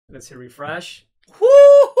Let's hit refresh. Woo!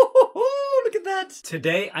 Look at that.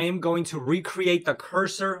 Today, I am going to recreate the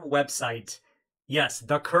cursor website. Yes,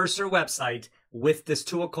 the cursor website with this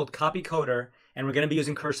tool called CopyCoder, and we're going to be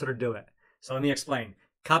using cursor to do it. So let me explain.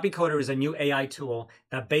 CopyCoder is a new AI tool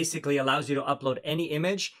that basically allows you to upload any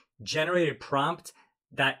image, generate a prompt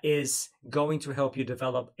that is going to help you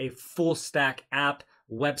develop a full stack app,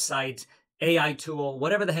 website, AI tool,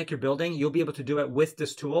 whatever the heck you're building. You'll be able to do it with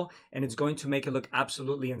this tool, and it's going to make it look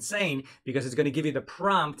absolutely insane because it's going to give you the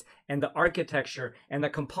prompt and the architecture and the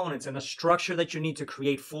components and the structure that you need to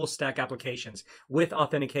create full stack applications with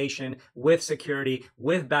authentication, with security,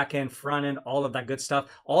 with backend, front end, all of that good stuff,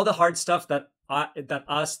 all the hard stuff that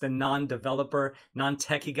us, the non-developer,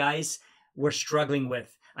 non-techie guys, we're struggling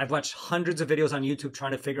with. I've watched hundreds of videos on YouTube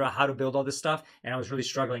trying to figure out how to build all this stuff, and I was really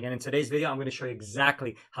struggling. And in today's video, I'm going to show you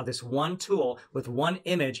exactly how this one tool with one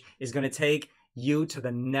image is going to take you to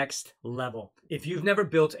the next level. If you've never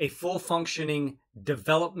built a full functioning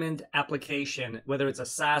development application, whether it's a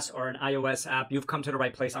SaaS or an iOS app, you've come to the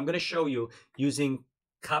right place. I'm going to show you using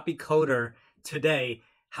CopyCoder today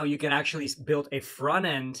how you can actually build a front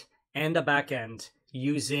end and a back end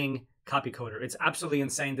using CopyCoder. It's absolutely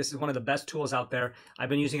insane. This is one of the best tools out there. I've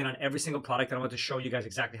been using it on every single product, and I want to show you guys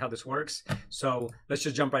exactly how this works. So let's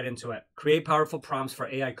just jump right into it. Create powerful prompts for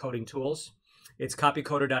AI coding tools. It's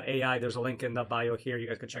copycoder.ai. There's a link in the bio here. You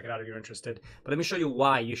guys can check it out if you're interested. But let me show you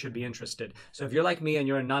why you should be interested. So if you're like me and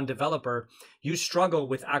you're a non-developer, you struggle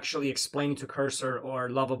with actually explaining to Cursor or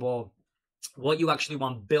Lovable what you actually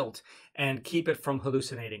want built and keep it from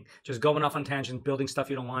hallucinating. Just going off on tangents, building stuff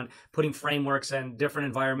you don't want, putting frameworks and different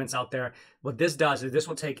environments out there. What this does is this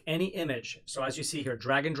will take any image. So as you see here,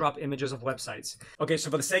 drag and drop images of websites. Okay, so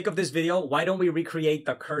for the sake of this video, why don't we recreate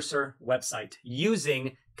the cursor website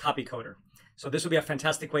using CopyCoder? So this would be a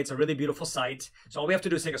fantastic way. It's a really beautiful site. So all we have to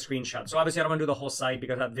do is take a screenshot. So obviously I don't want to do the whole site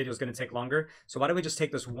because that video is going to take longer. So why don't we just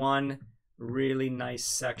take this one really nice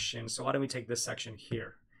section? So why don't we take this section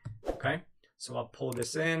here? Okay. So I'll pull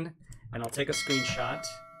this in and I'll take a screenshot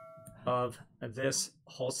of this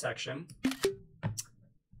whole section.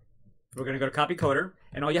 We're going to go to CopyCoder,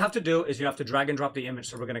 and all you have to do is you have to drag and drop the image.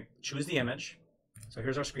 So we're going to choose the image. So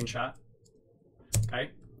here's our screenshot.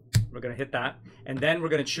 Okay. We're going to hit that. And then we're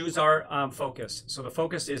going to choose our focus. So the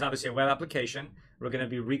focus is obviously a web application. We're going to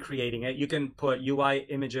be recreating it. You can put UI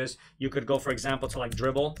images. You could go, for example, to like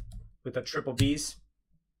Dribble with the triple Bs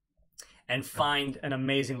and find an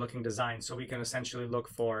amazing looking design. So we can essentially look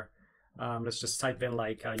for, let's just type in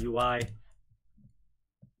like UI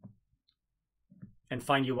and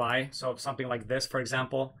find UI. So something like this, for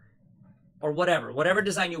example, or whatever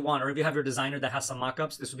design you want, or if you have your designer that has some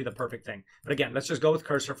mockups, this would be the perfect thing. But again, let's just go with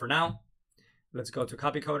Cursor for now. Let's go to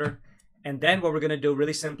CopyCoder. And then what we're going to do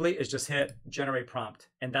really simply is just hit generate prompt.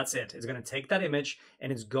 And that's it. It's going to take that image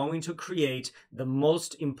and it's going to create the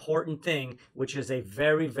most important thing, which is a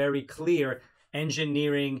very, very clear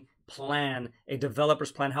engineering plan, a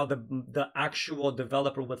developer's plan, how the actual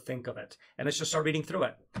developer would think of it. And let's just start reading through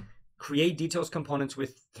it. Create details components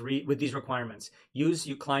with these requirements. Use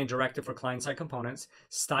uClient directive for client-side components.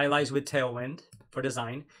 Stylize with Tailwind for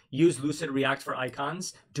design. Use Lucid React for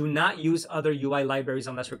icons. Do not use other UI libraries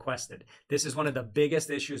unless requested. This is one of the biggest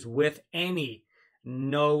issues with any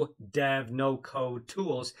no dev, no code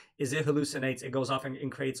tools is it hallucinates. It goes off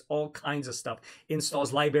and creates all kinds of stuff.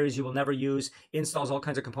 Installs libraries you will never use. Installs all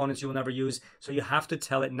kinds of components you will never use. So you have to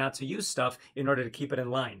tell it not to use stuff in order to keep it in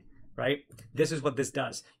line. Right? This is what this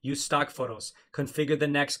does. Use stock photos, configure the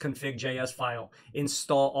next config.js file,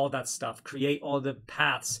 install all that stuff, create all the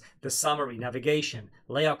paths, the summary, navigation,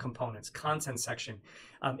 layout components, content section,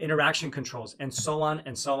 interaction controls, and so on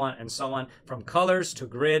and so on and so on, from colors to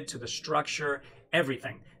grid to the structure,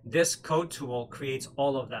 everything. This code tool creates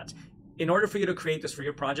all of that. In order for you to create this for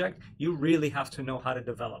your project, you really have to know how to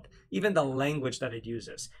develop, even the language that it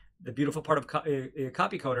uses. The beautiful part of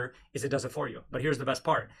CopyCoder is it does it for you. But here's the best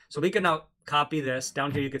part. So we can now copy this.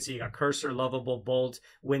 Down here you can see you got Cursor, Lovable, Bolt,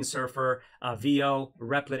 Windsurfer, VO,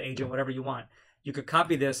 Replit Agent, whatever you want. You could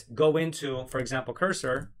copy this, go into, for example,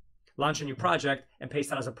 Cursor, launch a new project, and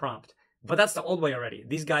paste that as a prompt. But that's the old way already.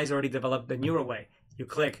 These guys already developed the newer way. You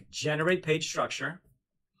click Generate Page Structure.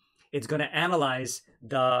 It's going to analyze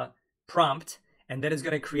the prompt, and then it's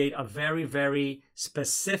going to create a very, very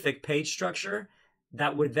specific page structure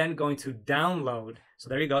that we're then going to download. So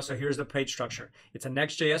there you go. So here's the page structure. It's a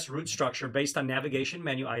Next.js root structure based on navigation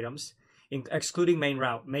menu items, excluding main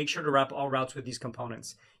route. Make sure to wrap all routes with these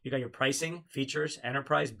components. You got your pricing, features,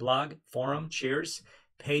 enterprise, blog, forum, cheers,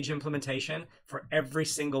 page implementation for every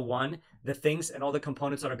single one, the things and all the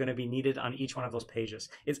components that are going to be needed on each one of those pages.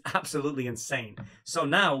 It's absolutely insane. So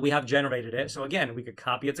now we have generated it. So again, we could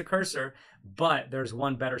copy it to Cursor, but there's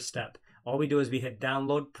one better step. All we do is we hit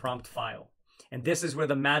download prompt file. And this is where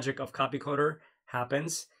the magic of CopyCoder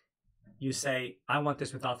happens. You say, I want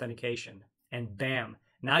this with authentication. And bam,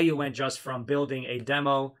 now you went just from building a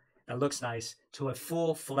demo that looks nice to a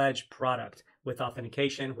full-fledged product with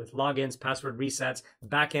authentication, with logins, password resets,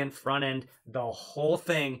 back-end, front-end, the whole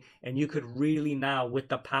thing. And you could really now, with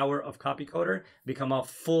the power of CopyCoder, become a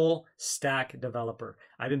full-stack developer.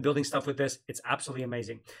 I've been building stuff with this. It's absolutely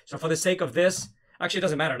amazing. So for the sake of this, actually, it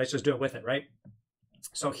doesn't matter. Let's just do it with it, right?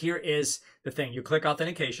 So here is the thing. You click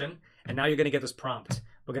authentication, and now you're going to get this prompt.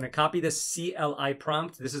 We're going to copy this CLI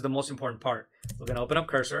prompt. This is the most important part. We're going to open up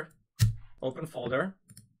Cursor, open folder.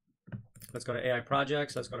 Let's go to AI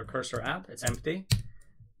projects. Let's go to Cursor app. It's empty.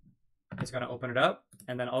 It's going to open it up.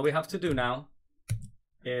 And then all we have to do now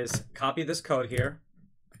is copy this code here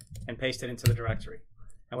and paste it into the directory.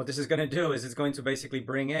 And what this is going to do is it's going to basically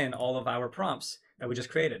bring in all of our prompts that we just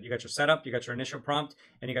created. You got your setup, you got your initial prompt,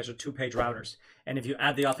 and you got your 2-page routers. And if you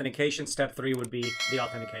add the authentication, step 3 would be the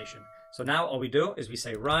authentication. So now all we do is we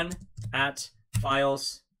say run at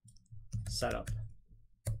files setup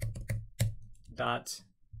dot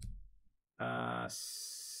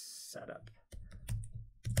setup.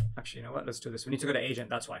 Actually, you know what? Let's do this. We need to go to agent.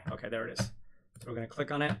 That's why. Okay, there it is. So we're going to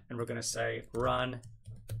click on it, and we're going to say run.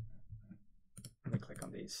 Let me click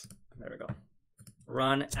on these. There we go.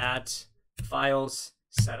 Run at files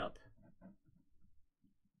setup.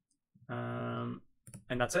 And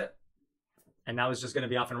that's it. And now it's just going to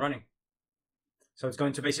be off and running. So it's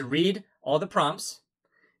going to basically read all the prompts.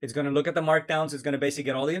 It's going to look at the markdowns. It's going to basically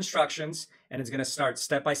get all the instructions, and it's going to start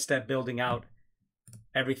step by step building out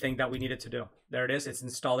everything that we needed to do. There it is. It's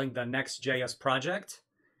installing the Next.js project.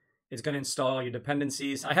 It's going to install your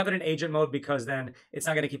dependencies. I have it in agent mode because then it's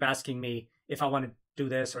not going to keep asking me if I want to do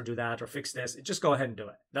this or do that or fix this. Just go ahead and do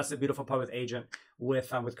it. That's the beautiful part with agent with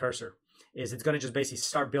Cursor, is it's going to just basically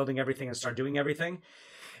start building everything and start doing everything.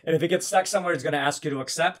 And if it gets stuck somewhere, it's going to ask you to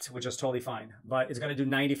accept, which is totally fine. But it's going to do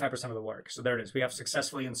 95% of the work. So there it is. We have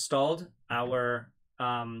successfully installed our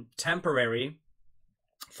temporary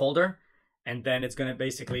folder. And then it's going to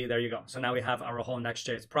basically, there you go. So now we have our whole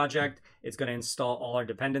Next.js project. It's going to install all our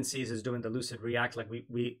dependencies. It's doing the Lucid React like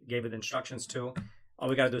we gave it the instructions to. All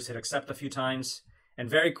we got to do is hit accept a few times. And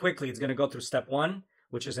very quickly, it's going to go through step 1,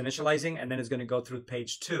 which is initializing. And then it's going to go through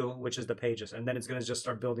page 2, which is the pages. And then it's going to just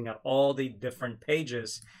start building out all the different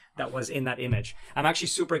pages that was in that image. I'm actually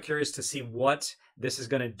super curious to see what this is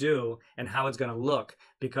going to do and how it's going to look,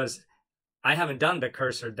 because I haven't done the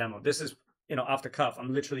Cursor demo. This is, you know, off the cuff.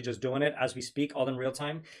 I'm literally just doing it as we speak, all in real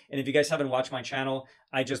time. And if you guys haven't watched my channel,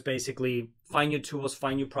 I just basically find new tools,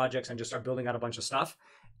 find new projects, and just start building out a bunch of stuff,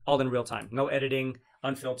 all in real time. No editing,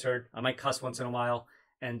 unfiltered. I might cuss once in a while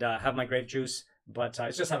and have my grape juice, but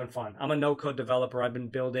it's just having fun. I'm a no-code developer. I've been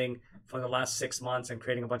building for the last 6 months and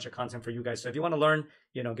creating a bunch of content for you guys. So if you want to learn,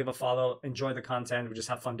 you know, give a follow, enjoy the content. We just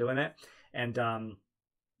have fun doing it. And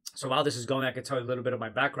so while this is going, I could tell you a little bit of my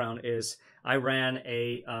background. Is I ran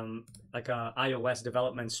a iOS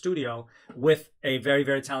development studio with a very,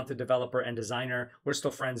 very talented developer and designer. We're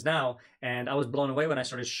still friends now. And I was blown away when I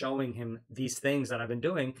started showing him these things that I've been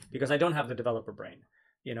doing, because I don't have the developer brain.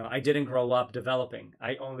 You know, I didn't grow up developing.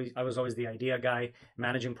 I was always the idea guy,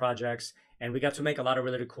 managing projects, and we got to make a lot of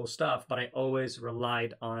really cool stuff, but I always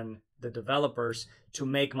relied on the developers to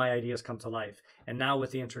make my ideas come to life. And now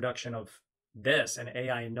with the introduction of this and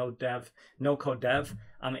AI and no code dev,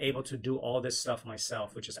 I'm able to do all this stuff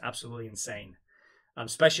myself, which is absolutely insane.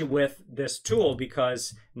 Especially with this tool,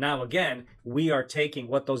 because now again, we are taking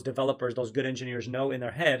what those developers, those good engineers know in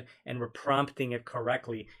their head, and we're prompting it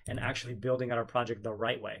correctly and actually building out our project the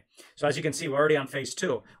right way. So as you can see, we're already on phase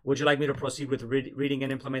 2. Would you like me to proceed with reading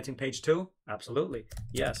and implementing page 2? Absolutely.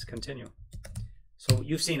 Yes, continue. So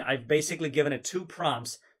you've seen, I've basically given it 2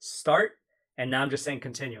 prompts, start, and now I'm just saying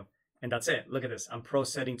continue. And that's it. Look at this. I'm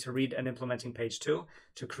proceeding to read and implementing page 2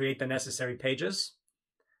 to create the necessary pages.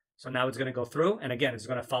 So now it's going to go through, and again, it's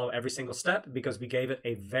going to follow every single step because we gave it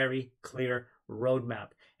a very clear roadmap.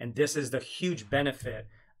 And this is the huge benefit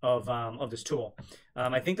of this tool.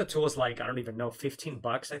 I think the tool is like, I don't even know, 15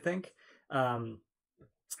 bucks, I think. If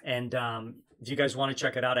you guys want to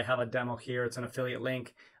check it out, I have a demo here. It's an affiliate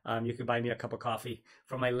link. You can buy me a cup of coffee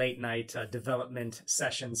for my late night development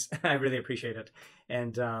sessions. I really appreciate it.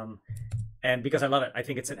 And because I love it, I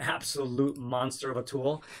think it's an absolute monster of a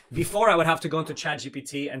tool. Before, I would have to go into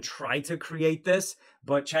ChatGPT and try to create this,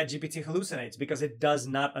 but ChatGPT hallucinates because it does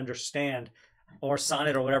not understand or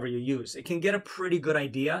Sonnet or whatever you use. It can get a pretty good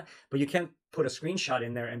idea, but you can't put a screenshot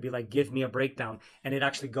in there and be like, give me a breakdown. And it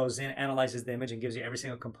actually goes in, analyzes the image, and gives you every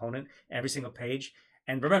single component, every single page.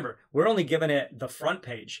 And remember, we're only giving it the front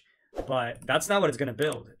page, but that's not what it's going to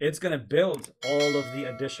build. It's going to build all of the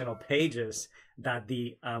additional pages that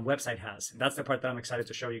the website has. That's the part that I'm excited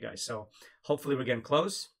to show you guys. So hopefully we're getting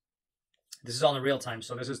close. This is all in real time.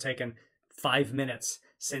 So this has taken 5 minutes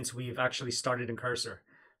since we've actually started in Cursor.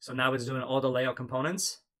 So now it's doing all the layout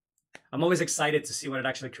components. I'm always excited to see what it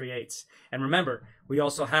actually creates. And remember, we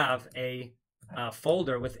also have a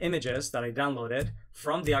folder with images that I downloaded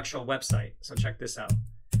from the actual website. So check this out.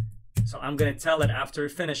 So I'm going to tell it after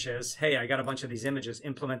it finishes, hey, I got a bunch of these images,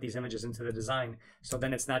 implement these images into the design. So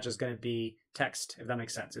then it's not just going to be text, if that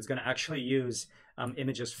makes sense. It's going to actually use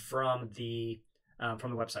images from the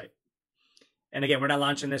website. And again, we're not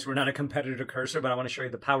launching this. We're not a competitor to Cursor, but I want to show you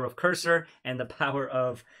the power of Cursor and the power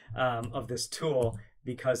of this tool,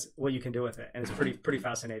 because what you can do with it. And it's pretty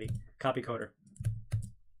fascinating. CopyCoder.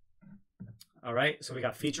 All right, so we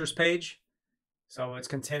got features page. So it's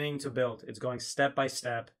continuing to build. It's going step by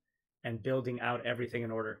step and building out everything in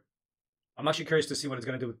order. I'm actually curious to see what it's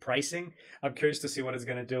going to do with pricing. I'm curious to see what it's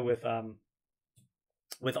going to do with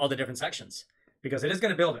all the different sections, because it is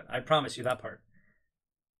going to build it. I promise you that part.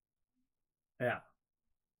 Yeah.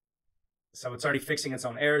 So it's already fixing its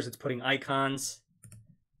own errors. It's putting icons.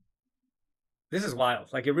 This is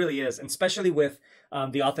wild. Like, it really is. And especially with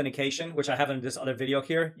the authentication, which I have in this other video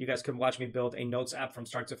here. You guys can watch me build a notes app from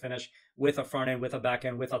start to finish with a front end, with a back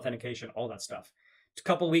end, with authentication, all that stuff. A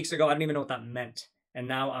couple weeks ago, I didn't even know what that meant. And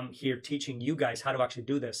now I'm here teaching you guys how to actually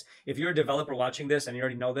do this. If you're a developer watching this and you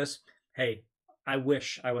already know this, hey, I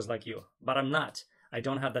wish I was like you, but I'm not. I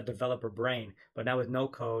don't have that developer brain. But now with no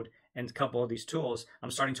code and a couple of these tools,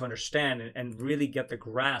 I'm starting to understand and really get the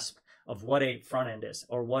grasp of what a front end is,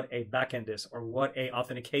 or what a back end is, or what a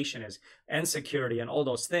authentication is, and security and all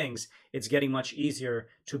those things. It's getting much easier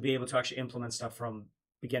to be able to actually implement stuff from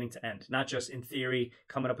beginning to end, not just in theory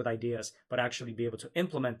coming up with ideas, but actually be able to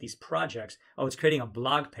implement these projects. Oh, it's creating a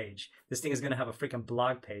blog page. This thing is going to have a freaking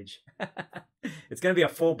blog page. It's going to be a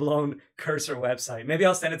full-blown Cursor website. Maybe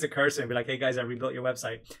I'll send it to Cursor and be like, hey guys, I rebuilt your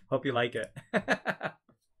website. Hope you like it. That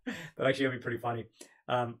actually would be pretty funny.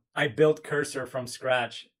 I built Cursor from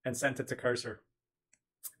scratch and sent it to Cursor.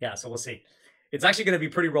 Yeah, so we'll see. It's actually going to be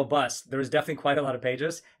pretty robust. There's definitely quite a lot of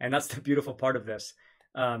pages, and that's the beautiful part of this,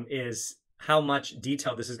 is how much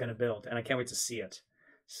detail this is going to build, and I can't wait to see it.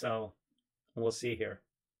 So we'll see here.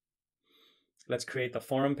 Let's create the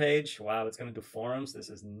forum page. Wow, it's going to do forums. This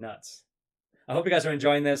is nuts. I hope you guys are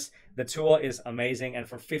enjoying this. The tool is amazing, and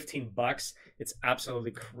for 15 bucks, it's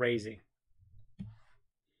absolutely crazy.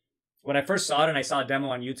 When I first saw it and I saw a demo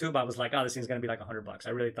on YouTube, I was like, oh, this thing's going to be like 100 bucks. I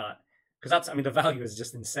really thought. Because that's, I mean, the value is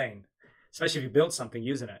just insane. Especially if you build something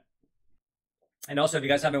using it. And also, if you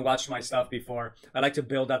guys haven't watched my stuff before, I like to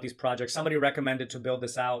build out these projects. Somebody recommended to build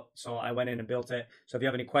this out, so I went in and built it. So if you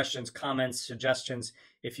have any questions, comments, suggestions,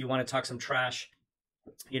 if you want to talk some trash,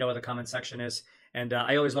 you know where the comment section is. And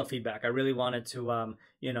I always love feedback. I really wanted to,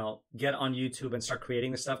 you know, get on YouTube and start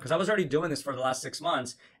creating this stuff, because I was already doing this for the last 6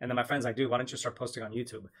 months. And then my friend's like, dude, why don't you start posting on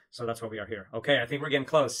YouTube? So that's why we are here. Okay, I think we're getting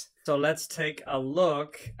close. So let's take a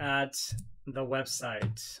look at the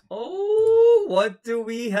website. Oh, what do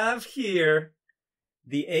we have here?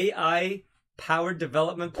 The AI-powered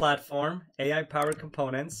development platform, AI-powered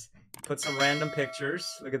components. Put some random pictures.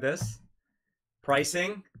 Look at this.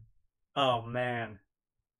 Pricing. Oh, man.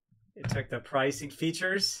 It took the pricing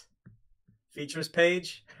features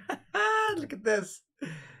page. Look at this.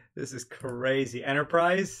 This is crazy.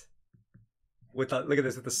 Enterprise. With look at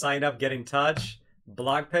this, with the sign up, get in touch,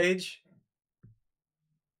 blog page.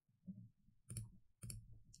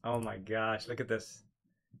 Oh my gosh, look at this.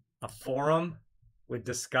 A forum with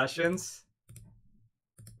discussions.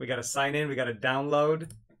 We got to sign in, we got to download,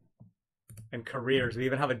 and careers. We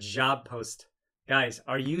even have a job post. Guys,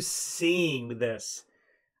 are you seeing this?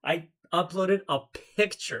 I uploaded a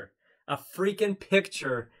picture, a freaking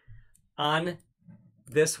picture on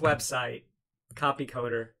this website,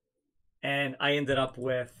 CopyCoder, and I ended up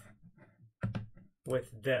with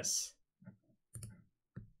this.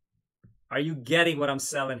 Are you getting what I'm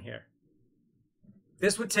selling here?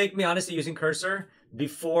 This would take me, honestly, using Cursor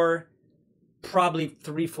before probably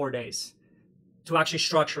 3-4 days to actually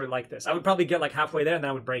structure it like this. I would probably get like halfway there and then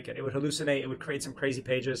I would break it. It would hallucinate. It would create some crazy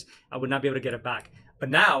pages. I would not be able to get it back. But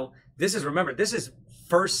now, this is, remember, this is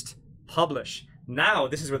first publish. Now,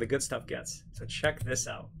 this is where the good stuff gets. So check this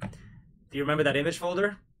out. Do you remember that image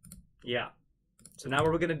folder? Yeah. So now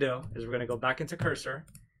what we're going to do is we're going to go back into Cursor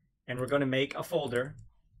and we're going to make a folder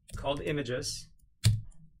called images.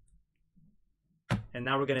 And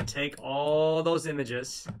now we're going to take all those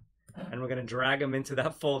images and we're going to drag them into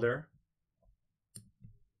that folder.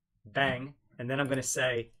 Bang. And then I'm going to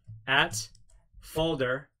say at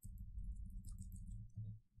folder.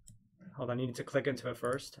 Hold on, you need to click into it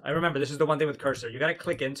first. I remember, this is the one thing with cursor. You got to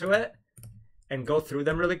click into it and go through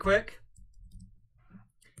them really quick.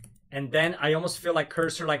 And then I almost feel like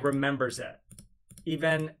cursor like remembers it.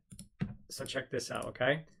 Even, so check this out,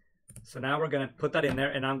 okay? So now we're going to put that in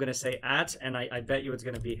there and I'm going to say at, and I bet you it's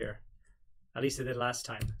going to be here. At least it did last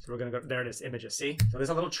time. So we're going to go, there it is, images, see? So there's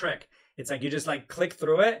a little trick. It's like you just like click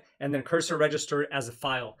through it and then cursor register as a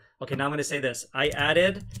file. Okay, now I'm going to say this. I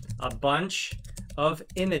added a bunch of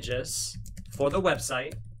images for the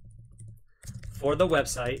website.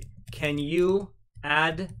 Can you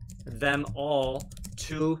add them all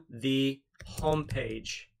to the home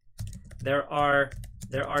page? There are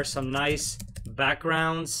some nice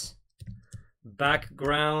backgrounds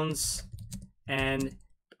and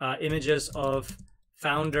images of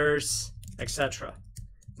founders, etc.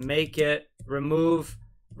 Make it, remove,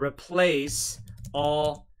 replace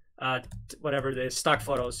all whatever the stock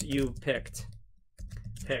photos you picked.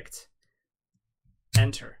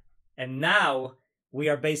 Enter. And now we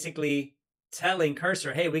are basically telling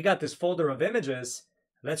cursor, hey, we got this folder of images.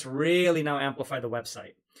 Let's really now amplify the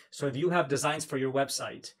website. So if you have designs for your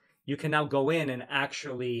website, you can now go in and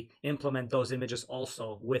actually implement those images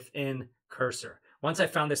also within cursor. Once I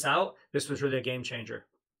found this out, this was really a game changer.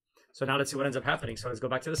 So now let's see what ends up happening. So let's go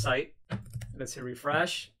back to the site. Let's hit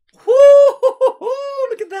refresh. Woo!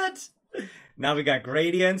 Look at that. Now we got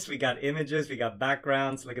gradients, we got images, we got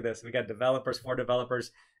backgrounds. Look at this. We got developers, 4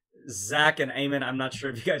 developers. Zach and Eamon, I'm not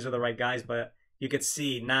sure if you guys are the right guys, but you could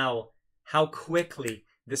see now how quickly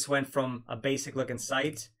this went from a basic looking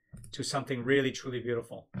site to something really, truly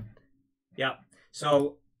beautiful. Yeah.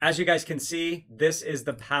 So as you guys can see, this is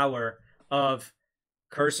the power of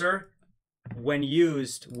cursor when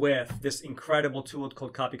used with this incredible tool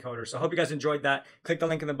called CopyCoder. So I hope you guys enjoyed that. Click the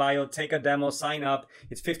link in the bio, take a demo, sign up.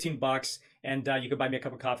 It's 15 bucks, and you can buy me a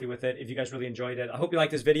cup of coffee with it if you guys really enjoyed it. I hope you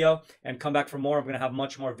liked this video and come back for more. I'm going to have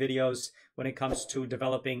much more videos when it comes to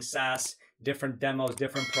developing SaaS, different demos,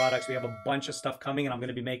 different products. We have a bunch of stuff coming, and I'm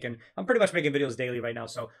pretty much making videos daily right now.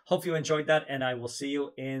 So hope you enjoyed that, and I will see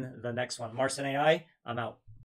you in the next one. Marcin AI, I'm out.